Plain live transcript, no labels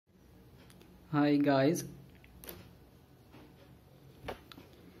Hi guys,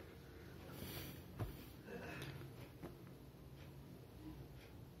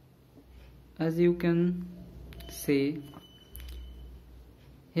 as you can see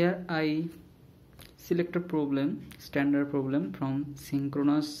here, I select a problem, standard problem from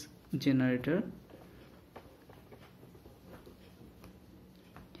synchronous generator.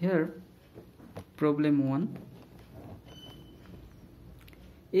 Here problem 1.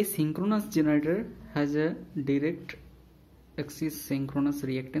 A synchronous generator has a direct axis synchronous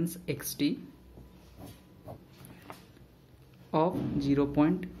reactance xt of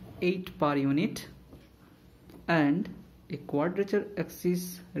 0.8 per unit and a quadrature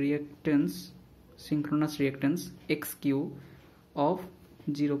axis reactance synchronous reactance xq of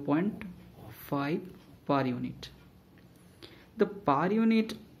 0.5 per unit. The per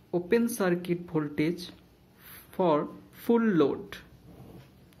unit open circuit voltage for full load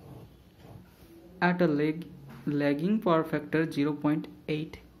at a lagging power factor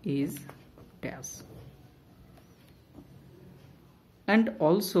 0.8 is dash, and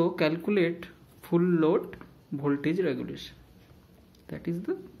also calculate full load voltage regulation. That is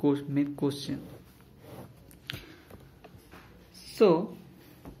the main question. So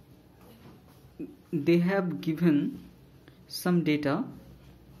they have given some data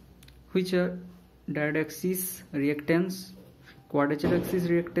which are direct axis reactance, quadrature axis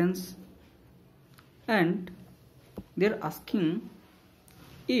reactance, and they are asking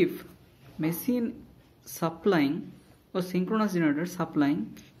if machine supplying or synchronous generator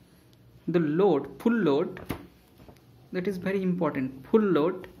supplying the load, full load, that is very important, full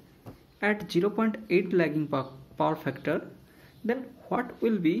load at 0.8 lagging power factor, then what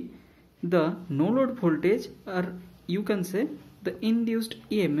will be the no load voltage, or you can say the induced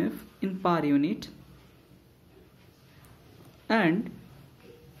EMF in per unit, and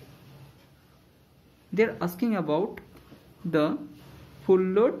they are asking about the full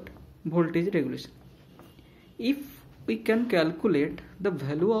load voltage regulation. If we can calculate the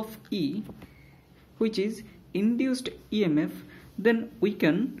value of E, which is induced EMF, then we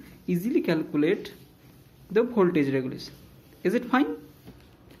can easily calculate the voltage regulation. Is it fine?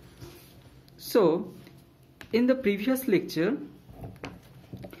 So in the previous lecture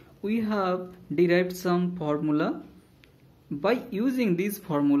we have derived some formula. By using these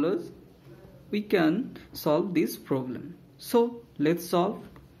formulas we can solve this problem. So let's solve.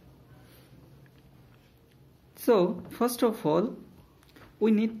 So first of all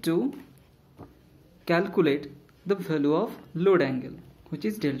we need to calculate the value of load angle, which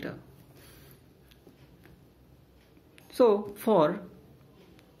is delta. So for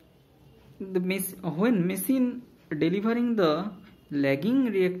the when machine delivering the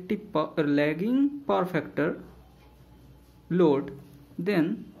lagging power factor load,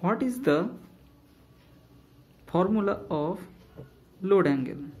 then what is the formula of load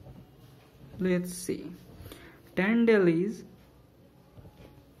angle? Let's see. Tan del is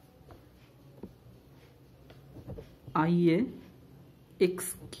IA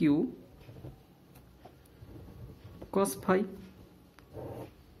xq cos phi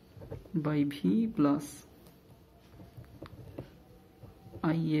by V plus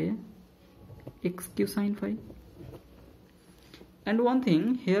IA xq sin phi. And one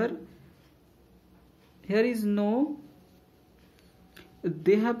thing here is no,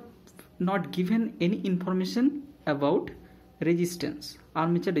 they have not given any information about resistance,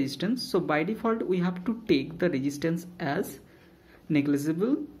 armature resistance. So by default we have to take the resistance as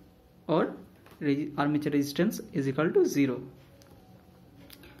negligible, or armature resistance is equal to 0.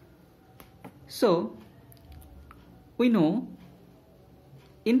 So we know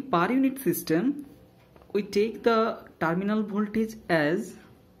in per unit system we take the terminal voltage as,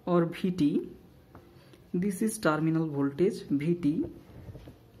 or Vt, this is terminal voltage Vt,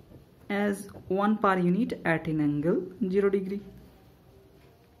 as 1 per unit at an angle 0 degree,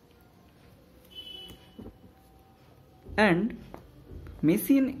 and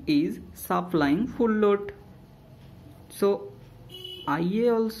machine is supplying full load, so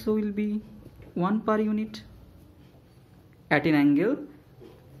IA also will be 1 per unit at an angle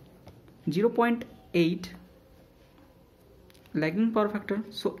 0.8 lagging power factor,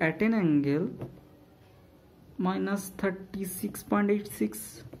 so at an angle minus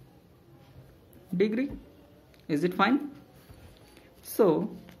 36.86 degree. Is it fine? So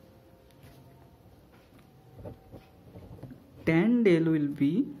tan del will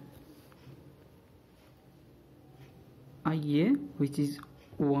be IA, which is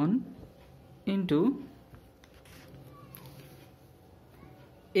 1 into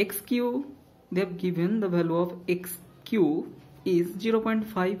xq. They have given the value of xq is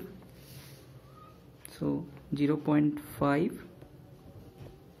 0.5 so 0.5,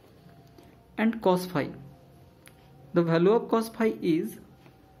 and cos phi, the value of cos phi is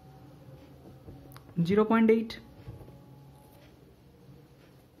 0.8,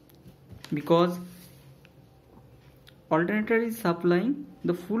 because alternator is supplying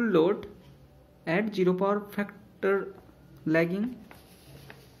the full load at 0 power factor lagging.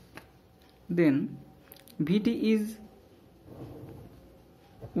 Then Vt is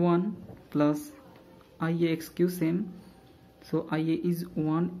 1 plus IaXQ same, so Ia is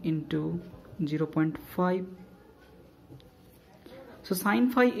 1 into 0.5. so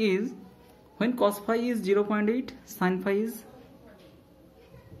sin phi is, when cos phi is 0.8, sin phi is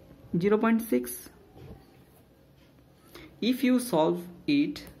 0.6. If you solve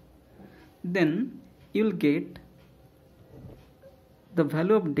it, then you will get the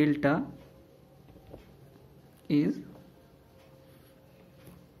value of delta is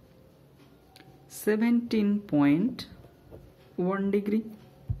 17.1 degree.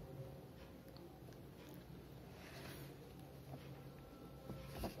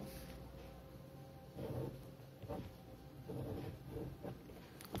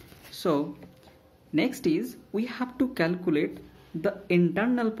 So next is we have to calculate the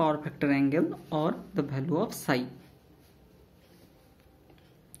internal power factor angle, or the value of psi.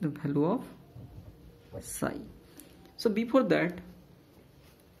 The value of psi. So before that,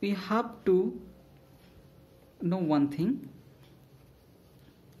 we have to know one thing.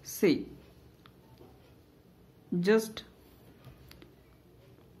 Say, just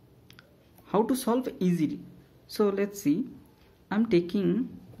how to solve easily. So let's see. I'm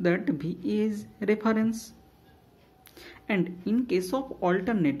taking that V is reference, and in case of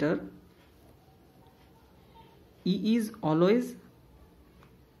alternator, E is always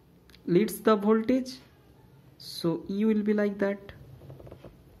leads the voltage, so E will be like that.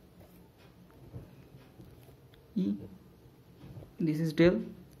 E, this is del,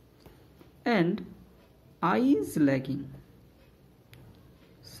 and I is lagging,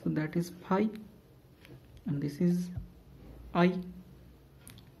 so that is phi, and this is I.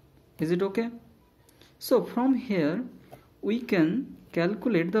 Is it okay? So from here we can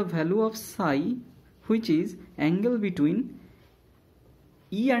calculate the value of psi, which is angle between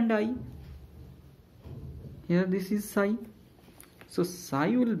E and I. Here this is psi, so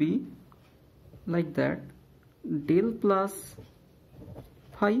psi will be like that, del plus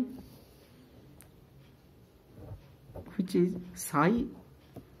phi, which is psi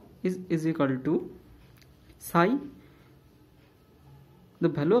is equal to psi. The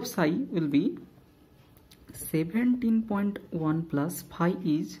value of psi will be 17.1 plus phi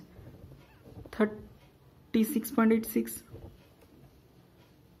is 36.86,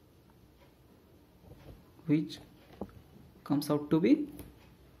 which comes out to be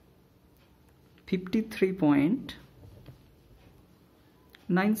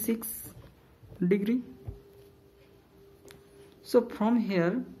 53.96 degree. So from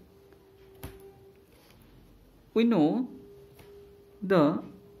here we know the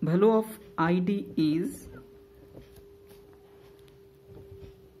value of ID is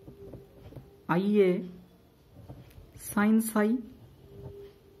Ia sin psi,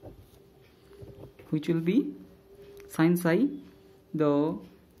 which will be sin psi. The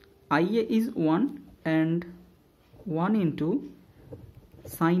Ia is 1 and 1 into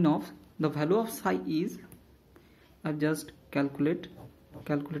sine of, the value of psi is, I've just calculated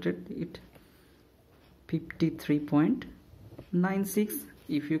it, 53.96.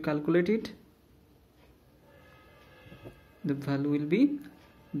 If you calculate it, the value will be,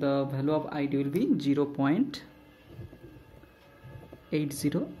 the value of ID will be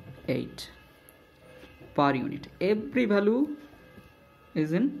 0.808 per unit. Every value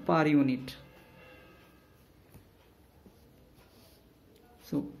is in per unit.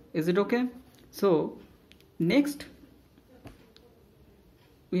 So is it okay? So next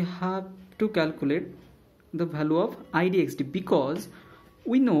we have to calculate the value of IDXD, because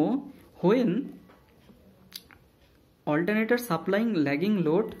we know when alternator supplying lagging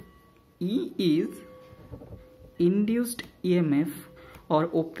load, E is induced EMF or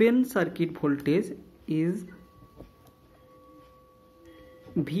open circuit voltage is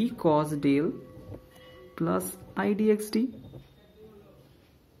V cos del plus IDXD,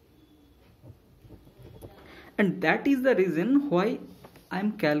 and that is the reason why I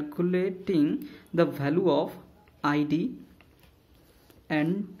am calculating the value of ID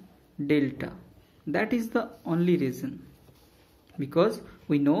and delta. That is the only reason, because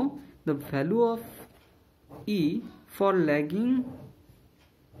we know the value of E for lagging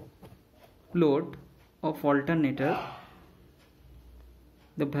load of alternator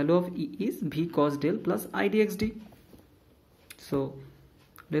the value of E is V cos del plus I dxd. So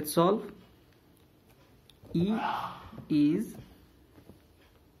let's solve. E is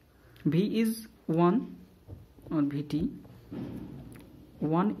V is 1 on Vt,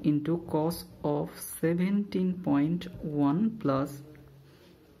 1 into cos of 17.1 plus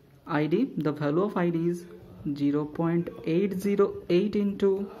ID. The value of ID is 0.808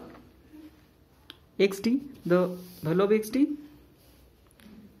 into xt. The value of xt,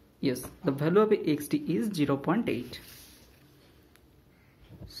 yes, the value of xt is 0.8.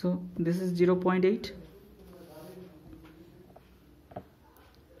 So this is 0.8.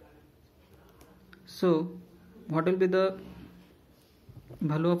 So what will be the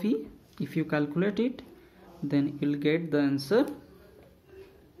value of E? If you calculate it, then you will get the answer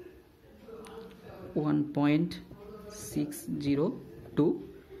 1.602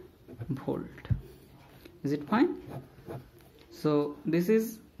 volt. Is it fine? So this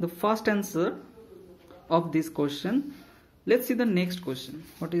is the first answer of this question. Let's see the next question.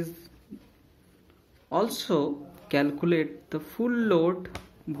 What is? Also calculate the full load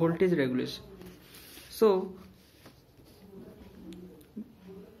voltage regulation. So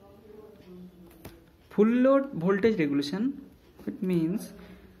full load voltage regulation, it means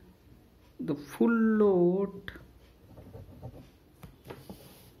the full load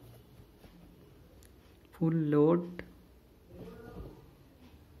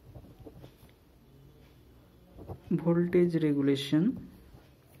voltage regulation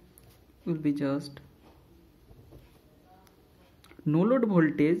will be just no load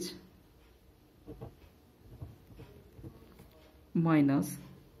voltage minus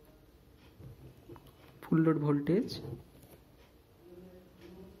full load voltage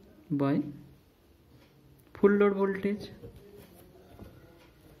by full load voltage.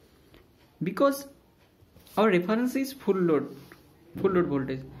 Because our reference is full load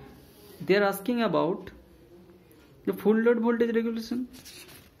voltage, they are asking about the full load voltage regulation.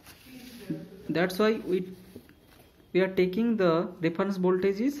 That's why we are taking the reference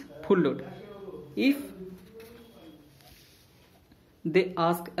voltage is full load. If they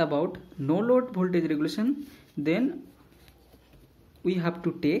ask about no load voltage regulation, then we have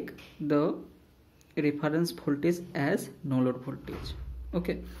to take the reference voltage as no load voltage.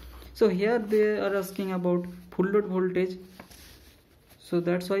 Okay, so here they are asking about full load voltage, so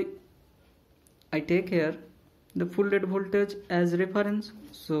that's why I take here the full load voltage as reference.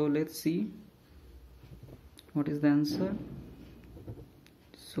 So let's see what is the answer.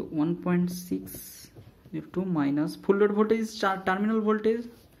 So 1.602 minus full load voltage is terminal voltage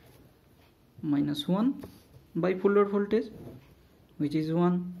minus 1 by full load voltage, which is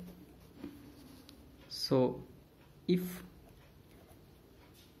 1. So if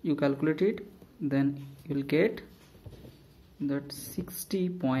you calculate it, then you will get that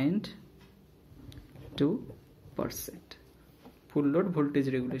 60.2% full load voltage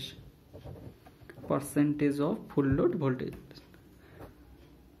regulation, percentage of full load voltage.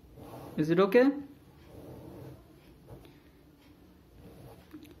 Is it okay?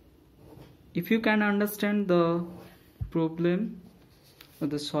 If you can understand the problem or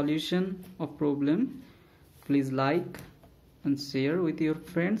the solution of problem, please like and share with your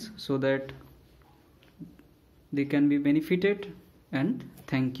friends so that they can be benefited, and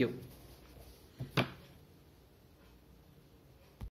thank you.